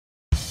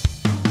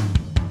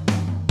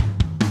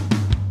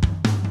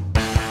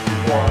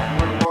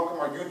want to welcome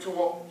our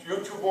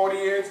YouTube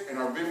audience and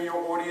our Vimeo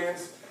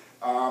audience.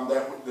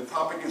 That the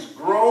topic is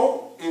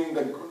grow in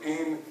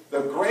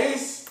the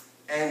grace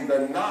and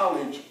the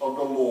knowledge of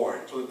the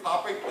Lord. So the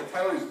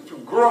title is to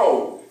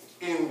grow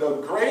in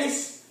the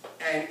grace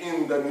and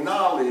in the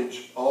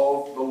knowledge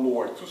of the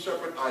Lord. Two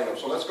separate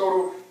items. So let's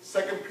go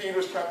to 2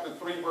 Peter chapter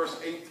 3, verse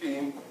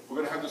 18. We're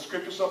going to have the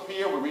scriptures up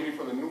here. We're reading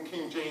from the New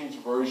King James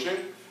Version.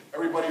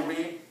 Everybody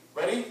read.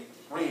 Ready?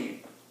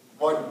 Read.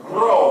 But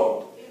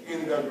grow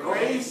in the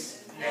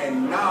grace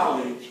and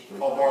knowledge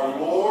of our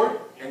Lord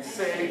and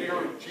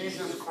Savior,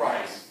 Jesus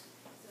Christ.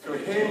 To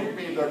him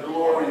be the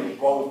glory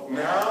both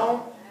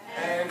now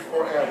and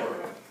forever.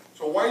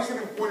 So why is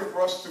it important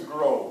for us to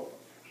grow?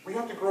 We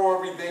have to grow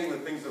every day in the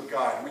things of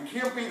God. We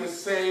can't be the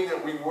same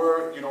that we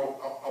were,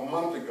 a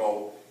month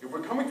ago. If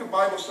we're coming to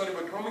Bible study,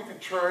 we're coming to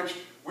church,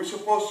 we're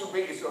supposed to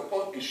be,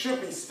 it should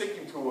be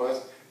sticking to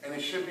us, and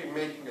it should be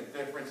making a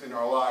difference in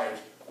our lives,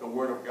 the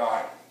Word of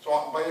God.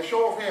 So by a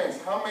show of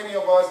hands, how many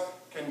of us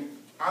can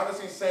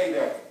honestly say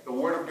that the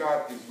Word of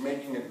God is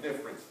making a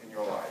difference in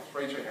your lives?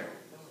 Raise your hand.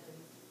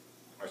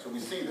 All right, so we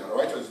see that, all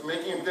right? So it's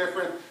making a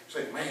difference.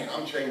 You say, man,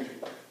 I'm changing.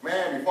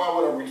 Man, before I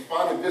would have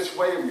responded this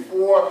way, and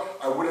before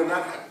I would have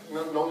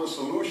not known the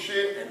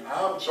solution,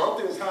 and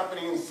something is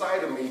happening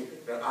inside of me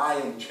that I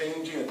am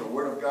changing, that the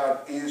Word of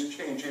God is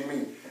changing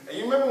me. And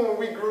you remember when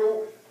we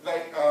grew,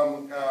 like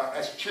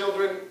as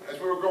children, as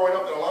we were growing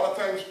up, that a lot of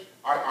times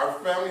our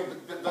family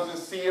doesn't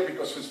see it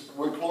because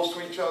we're close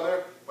to each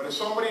other. But if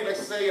somebody,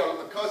 let's say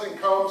a cousin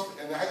comes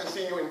and hasn't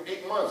seen you in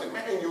 8 months, and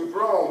man, you've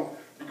grown,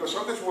 because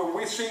sometimes when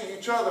we see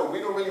each other, we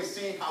don't really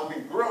see how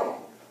we've grown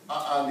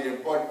on there.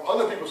 But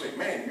other people say,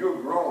 man, you're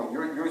growing.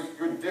 You're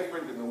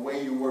different than the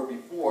way you were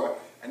before.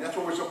 And that's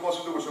what we're supposed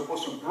to do. We're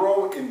supposed to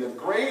grow in the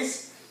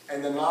grace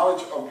and the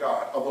knowledge of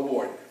God, of the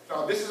Lord.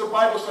 Now, this is a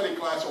Bible study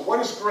class, so what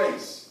is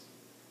grace?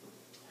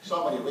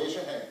 Somebody raise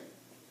your hand.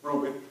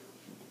 Ruben.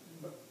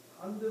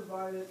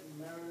 Undivided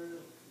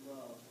merited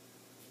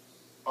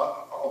love.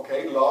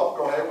 Okay, love.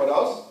 Go ahead. What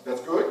else?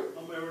 That's good.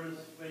 Unmerited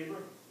favor.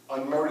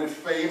 Unmerited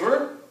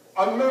favor.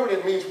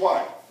 Unmerited means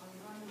what?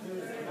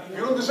 You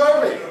don't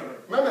deserve it.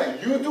 Remember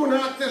that. You do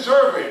not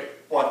deserve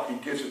it, but he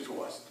gives it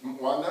to us.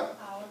 Wanda?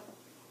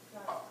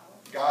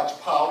 God's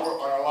power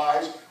on our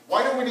lives.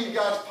 Why do we need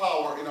God's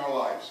power in our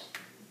lives?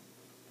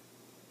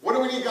 What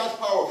do we need God's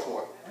power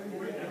for?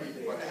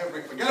 Everything. For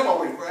everything. Forget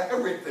about it. For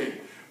everything.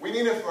 We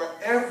need it for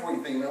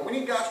everything. Now, we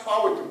need God's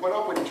power to put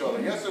up with each other.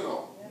 Yes or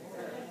no?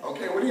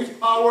 Okay, we need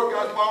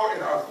God's power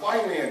in our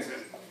finances.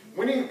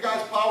 We need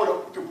God's power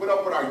to put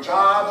up with our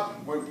jobs,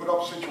 we put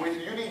up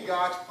situations. You need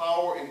God's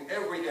power in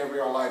every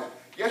area of our lives.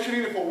 Yes, you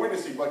need it for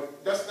witnessing,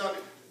 but that's not,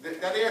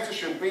 that answer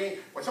should be,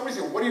 when somebody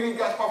says, what do you need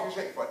God's power for? You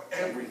say, for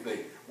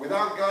everything.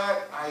 Without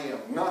God, I am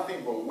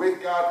nothing, but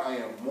with God, I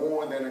am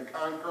more than a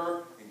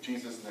conqueror in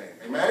Jesus' name.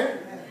 Amen?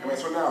 Amen.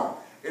 So now,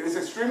 it is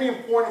extremely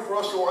important for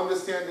us to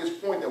understand this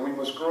point that we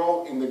must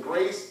grow in the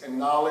grace and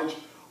knowledge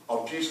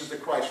of Jesus the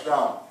Christ.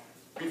 Now,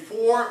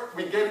 before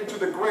we get into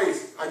the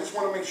grace, I just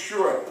want to make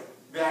sure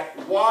that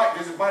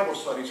this is Bible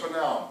study. So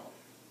now,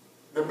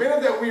 the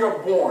minute that we are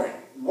born,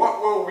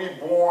 what were we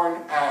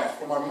born as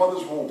from our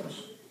mother's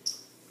wombs?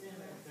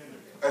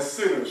 As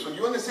sinners. So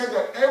you understand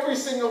that every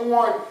single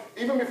one,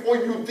 even before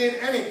you did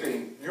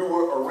anything, you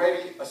were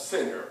already a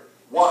sinner.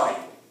 Why?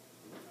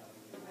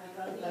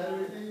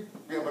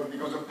 Yeah, but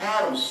because of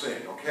Adam's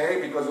sin,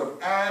 okay? Because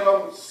of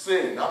Adam's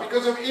sin. Not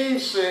because of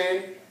Eve's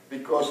sin,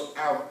 because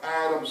of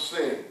Adam's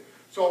sin.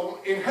 So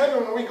in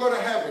heaven, when we go to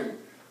heaven,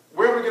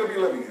 where are we going to be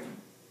living in?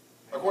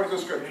 According to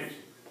the scriptures.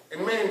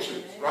 In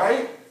mansions,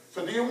 right?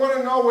 So do you want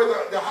to know where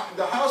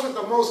the house with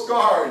the most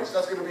guards,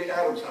 that's going to be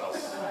Adam's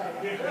house.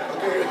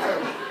 Okay?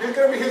 It's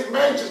going to be his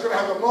mansion, it's going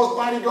to have the most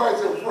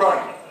bodyguards in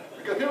front.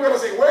 Because people are going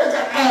to say, where's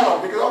that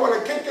Adam? Because I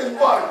want to kick his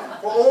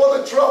butt for all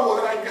the trouble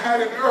that I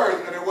had in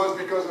earth, and it was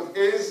because of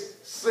his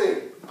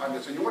sin. And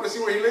so you want to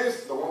see where he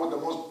lives? The one with the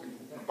most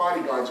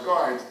bodyguards,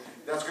 guards,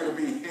 that's going to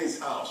be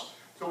his house.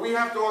 So we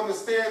have to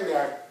understand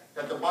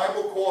that the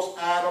Bible calls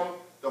Adam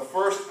the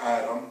first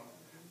Adam,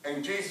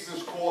 and Jesus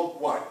is called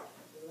what?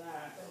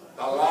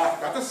 The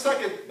last, not the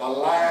second, the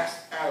last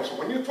Adam. So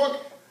when you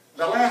took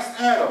the last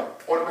Adam,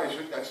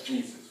 automatically that's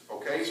Jesus.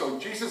 Okay? So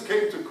Jesus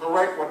came to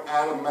correct what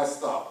Adam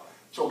messed up.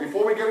 So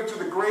before we get into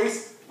the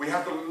grace, we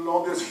have to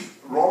know this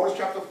Romans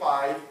chapter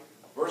 5,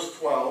 verse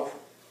 12.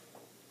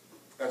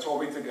 Let's all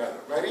read together.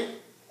 Ready?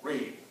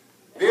 Read.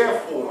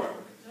 Therefore,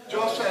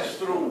 just as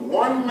through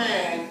one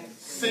man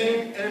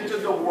sin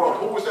entered the world.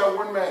 Who was that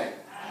one man?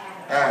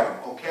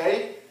 Adam.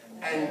 Okay?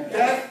 And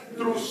death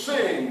through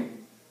sin,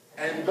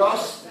 and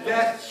thus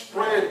death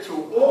spread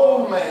to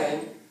all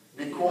men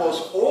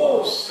because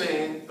all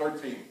sin.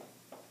 13.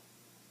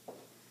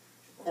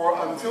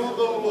 For until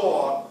the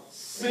law,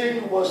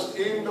 sin was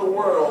in the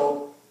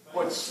world,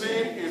 but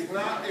sin is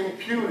not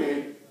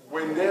imputed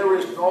when there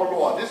is no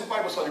law. This is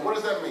Bible study. What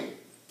does that mean?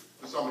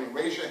 Somebody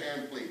raise your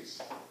hand,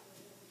 please.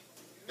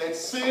 That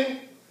sin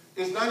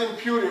is not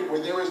imputed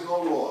when there is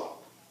no law.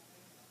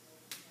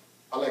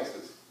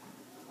 Alexis.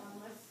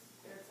 Unless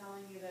they're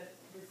telling you that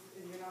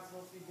you're not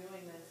supposed to be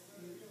doing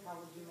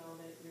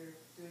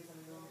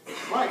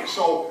right?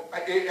 So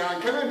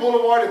on Kennedy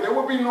Boulevard, if there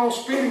would be no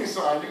speeding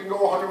sign, you can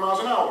go 100 miles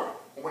an hour.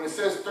 When it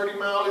says 30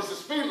 miles is the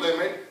speed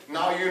limit,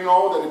 now you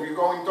know that if you're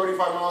going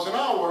 35 miles an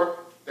hour,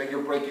 then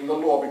you're breaking the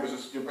law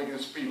because you're breaking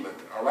the speed limit,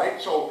 all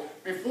right? So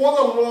before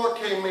the law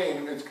came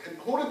in,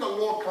 who did the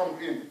law come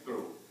in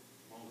through?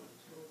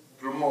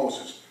 Through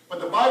Moses. But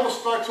the Bible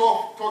starts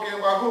off talking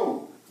about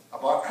who?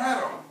 About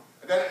Adam.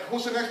 And then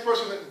who's the next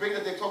person that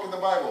they talk in the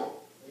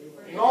Bible?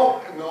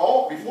 Abraham.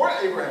 No, before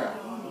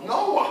Abraham.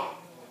 Noah.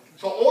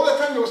 So all the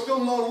time there was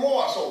still no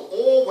law.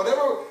 So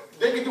whatever,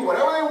 they could do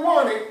whatever they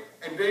wanted,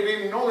 and they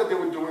didn't know that they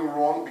were doing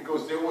wrong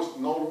because there was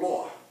no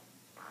law.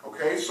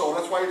 Okay, so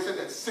that's why it said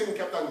that sin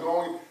kept on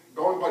going.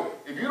 But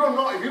if you don't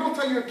know, if you don't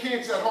tell your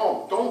kids at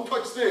home, don't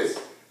touch this,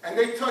 and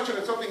they touch it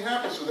and something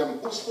happens to them,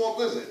 whose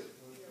fault is it?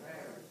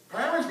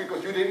 Parents,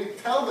 because you didn't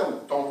tell them,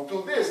 don't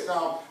do this.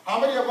 Now,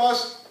 how many of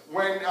us,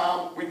 when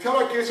we tell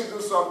our kids to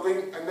do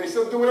something, and they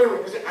still do it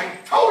anyway, we say, I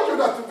told you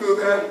not to do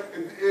that,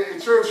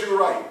 it serves you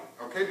right,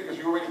 okay, because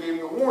you already gave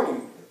them the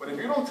warning. But if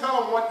you don't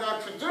tell them what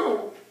not to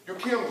do, you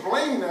can't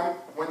blame them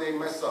when they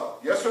mess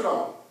up. Yes or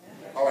no?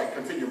 All right,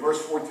 continue,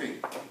 verse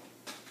 14.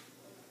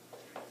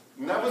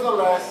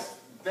 Nevertheless,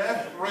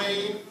 death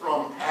reigned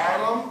from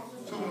Adam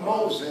to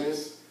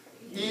Moses,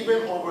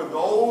 even over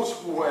those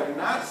who had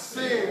not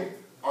sinned,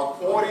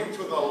 according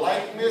to the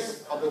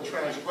likeness of the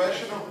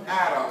transgression of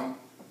Adam,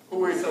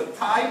 who is a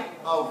type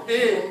of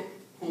him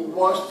who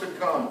was to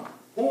come.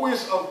 Who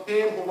is of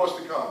him who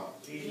was to come?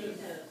 Jesus.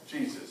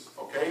 Jesus.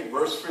 Okay,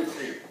 verse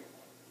 15.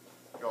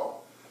 Go.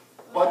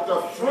 But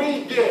the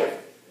free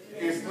gift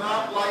is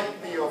not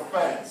like the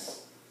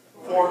offense.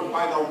 For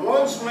by the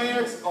one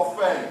man's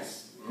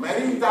offense,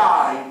 many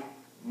died,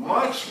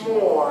 much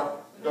more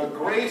the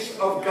grace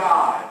of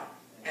God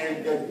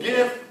and the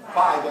gift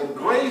by the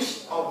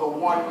grace of the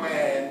one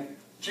man,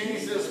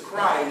 Jesus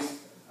Christ,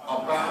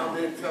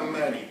 abounded to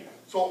many.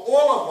 So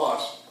all of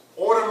us,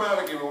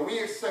 automatically, when we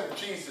accept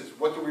Jesus,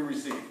 what do we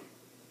receive?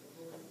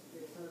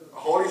 The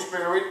Holy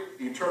Spirit,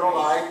 eternal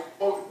life.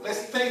 Well,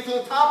 let's take to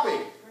the topic.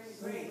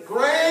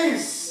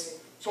 Grace.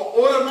 So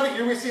automatically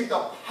you receive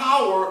the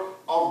power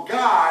of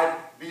God,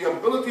 the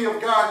ability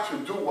of God to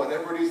do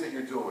whatever it is that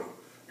you're doing.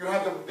 You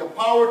have the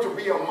power to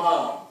be a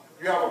mom.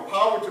 You have the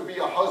power to be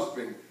a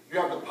husband. You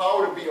have the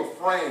power to be a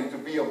friend, to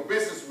be a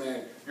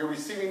businessman. You're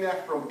receiving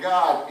that from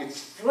God. It's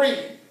free,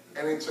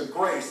 and it's a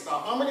grace. Now,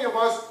 how many of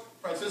us,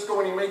 Francisco,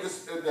 when he made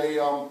this,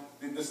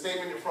 the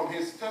statement from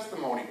his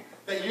testimony,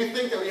 that you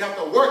think that you have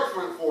to work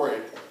for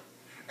it,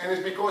 and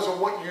it's because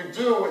of what you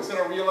do instead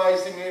of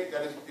realizing it,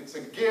 that it's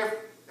a gift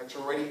that's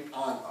already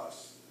on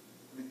us.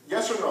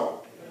 Yes or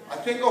no? I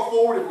can't go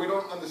forward if we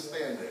don't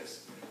understand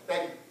this.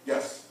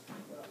 Yes?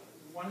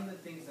 One of the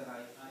things that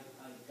I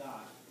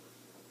got,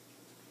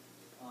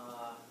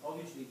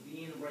 obviously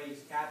being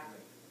raised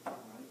Catholic, right?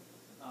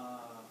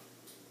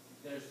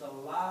 There's a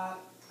lot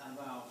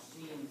about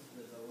sins.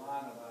 There's a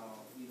lot about,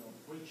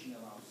 preaching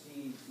about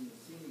sins. You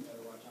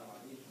gotta watch out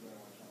about this, you gotta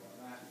watch out about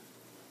that.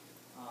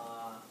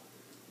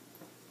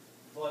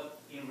 But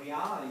in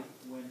reality,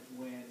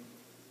 when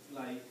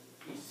like,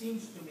 it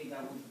seems to me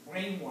that we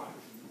brainwash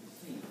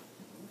sin,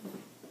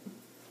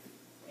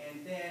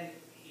 and then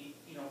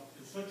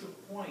to such a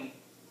point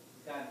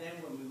that then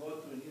when we go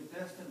to the New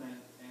Testament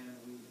and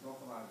we talk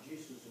about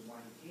Jesus and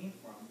where he came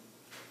from,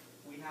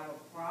 we have a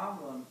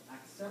problem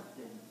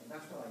accepting, and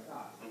that's what I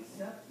got,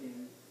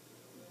 accepting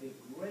the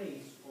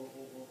grace or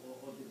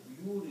the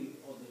beauty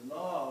or the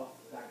love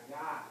that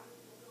God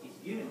is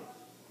giving us.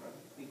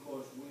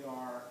 Because we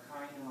are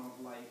kind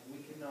of like,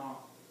 we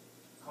cannot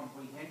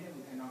comprehend it,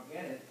 we cannot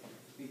get it,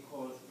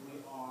 because we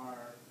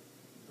are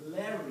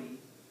blurry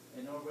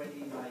and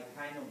already like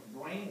kind of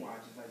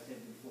brainwashed, as I said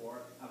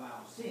before,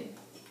 about sin.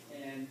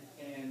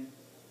 And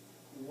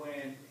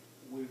when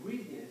we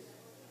read this,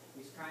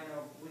 it's kind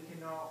of, we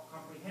cannot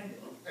comprehend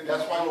it. And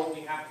that's why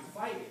we have to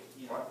fight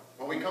it. Right.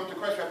 When we come to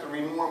Christ, we have to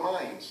renew our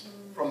minds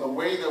from the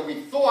way that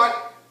we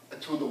thought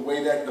to the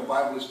way that the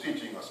Bible is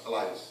teaching us.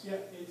 Elias. Yeah,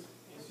 it's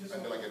just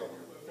and then I get over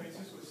what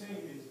Francis was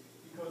saying is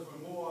because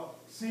we're more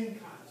sin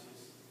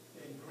conscious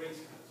than grace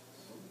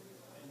conscious.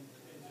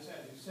 And just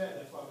as you said,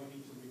 that's why we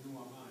need to renew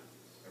our minds.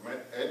 Amen.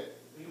 Ed?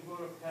 Being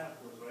brought up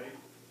Catholic, right?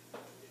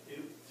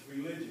 It's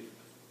religion.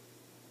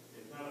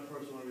 It's not a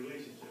personal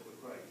relationship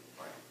with Christ.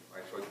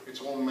 Right. So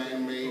it's all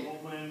man-made. It's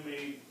all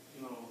man-made,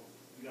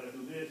 you got to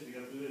do this, you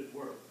got to do this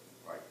work.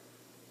 Right.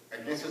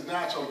 And this is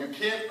not, so you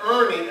can't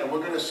earn it, and we're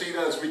going to see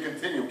that as we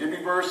continue. Give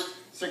me verse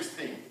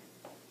 16.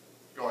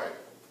 Go ahead.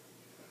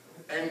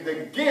 And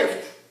the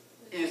gift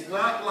is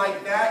not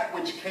like that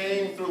which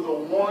came through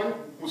the one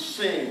who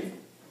sinned.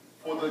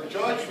 For the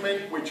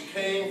judgment which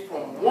came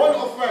from one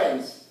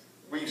offense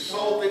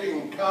resulted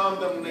in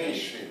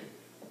condemnation.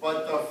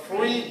 But the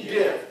free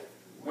gift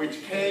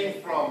which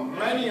came from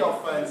many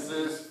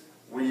offenses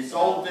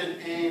resulted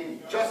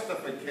in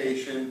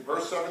justification.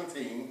 Verse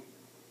 17.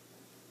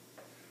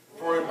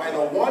 For by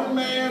the one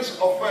man's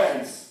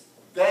offense,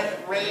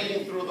 death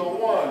reigned through the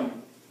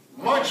one.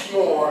 Much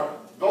more,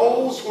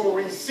 those who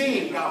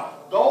receive. Now,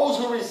 those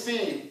who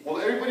receive, will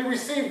everybody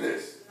receive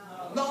this?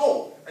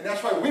 No. And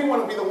that's why we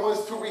want to be the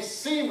ones to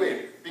receive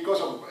it.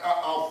 Because of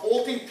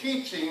faulty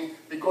teaching,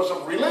 because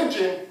of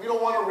religion, we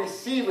don't want to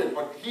receive it.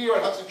 But here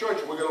at Hudson Church,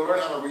 we're going to learn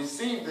how to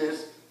receive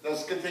this.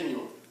 Let's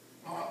continue.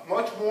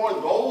 Much more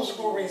those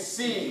who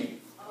receive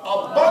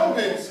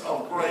abundance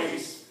of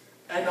grace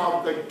and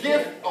of the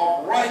gift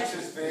of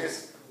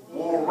righteousness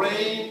will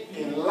reign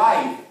in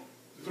life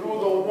through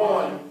the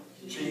one,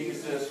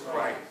 Jesus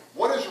Christ.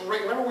 What is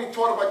reign? Remember we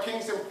taught about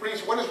kings and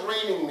priests. What does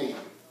reigning mean?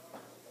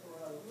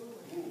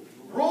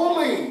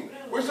 Ruling.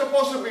 We're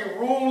supposed to be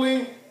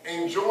ruling,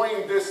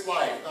 enjoying this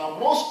life. Now,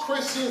 most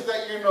Christians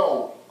that you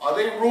know, are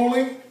they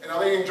ruling and are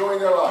they enjoying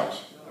their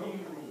lives?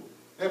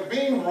 They're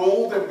being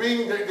ruled.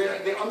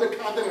 They're under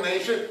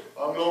condemnation.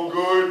 I'm no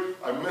good.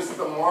 I missed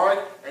the mark.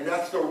 And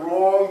that's the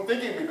wrong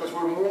thinking because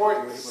we're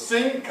more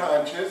sin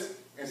conscious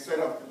instead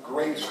of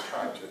grace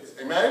conscious.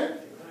 Amen?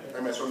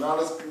 Amen. So now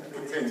let's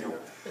continue.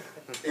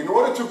 In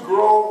order to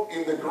grow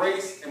in the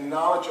grace and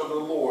knowledge of the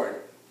Lord,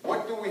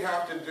 what do we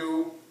have to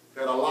do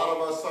that a lot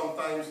of us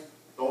sometimes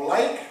don't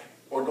like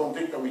or don't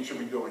think that we should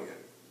be doing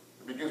it?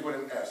 It begins with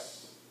an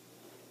S.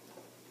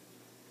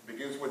 It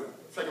begins with,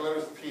 second letter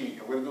is T.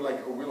 And we're going to do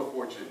like a Wheel of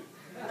Fortune.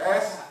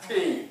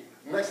 S-T.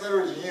 Next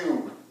letter is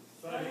U.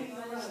 Study.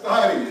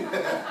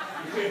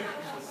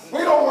 We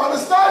don't want to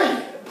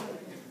study.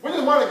 We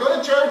just want to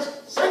go to church,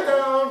 sit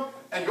down,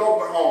 and go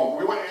home.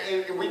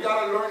 We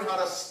got to learn how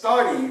to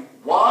study.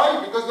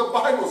 Why? Because the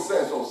Bible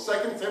says so.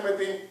 2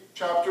 Timothy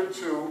chapter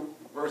 2,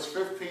 verse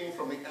 15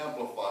 from the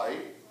Amplified.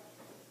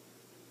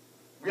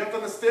 We have to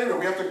understand it.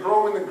 We have to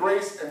grow in the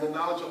grace and the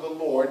knowledge of the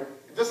Lord.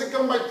 It doesn't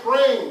come by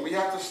praying. We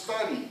have to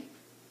study.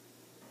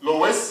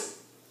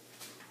 Lois,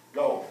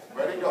 go.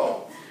 Ready,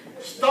 go.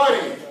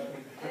 Study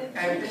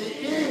and be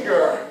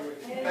eager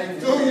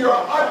and do your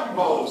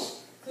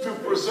utmost to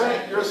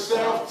present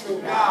yourself to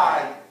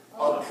God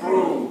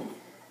approved,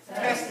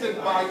 tested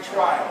by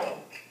trial,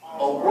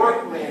 a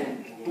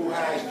workman who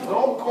has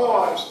no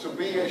cause to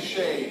be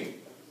ashamed,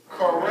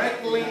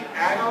 correctly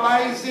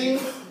analyzing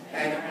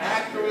and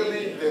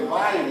accurately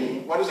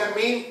dividing. What does that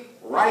mean?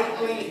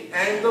 Rightly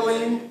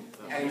handling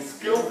and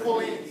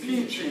skillfully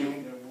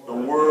teaching the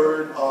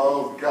Word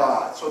of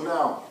God. So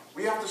now,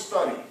 we have to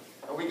study.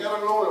 And we got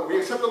to know that we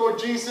accept the Lord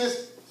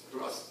Jesus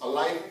through a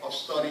life of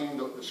studying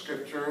the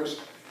Scriptures.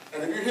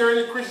 And if you hear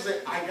any Christians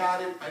say, I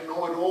got it, I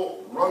know it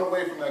all, run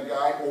away from that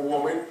guy or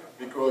woman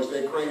because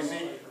they're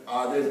crazy.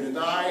 They're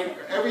denied.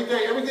 Every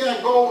day I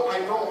go, I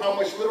know how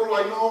much little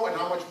I know and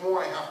how much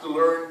more I have to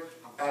learn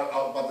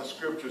about the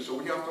Scriptures. So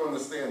we have to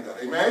understand that.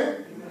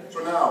 Amen? Amen? So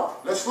now,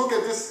 let's look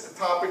at this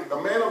topic,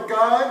 the man of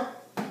God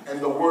and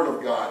the Word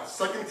of God.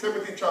 2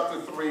 Timothy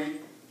chapter 3,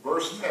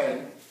 verse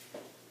 10.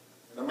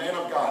 The man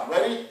of God.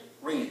 Ready?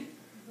 Read.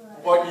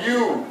 But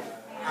you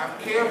have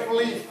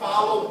carefully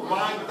followed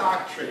my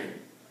doctrine,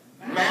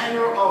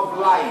 manner of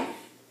life,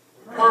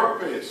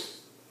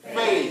 purpose,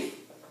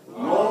 faith,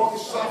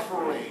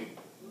 long-suffering,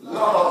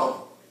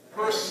 love,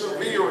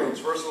 perseverance.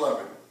 Verse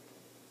 11.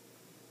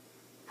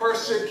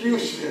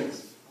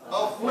 Persecutions,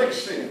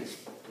 afflictions,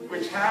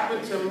 which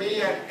happened to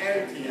me at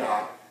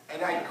Antioch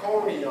and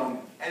Iconium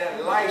and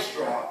at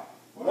Lystra.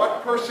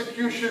 What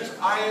persecutions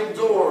I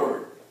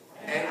endured,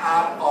 and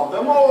out of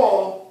them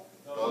all,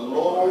 the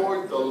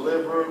Lord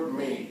delivered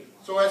me.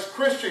 So as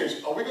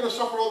Christians, are we going to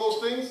suffer all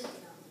those things?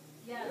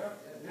 Yes.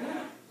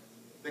 Yeah.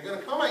 They're going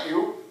to come at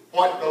you,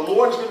 but the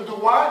Lord is going to do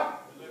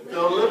what?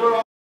 Deliver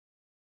us.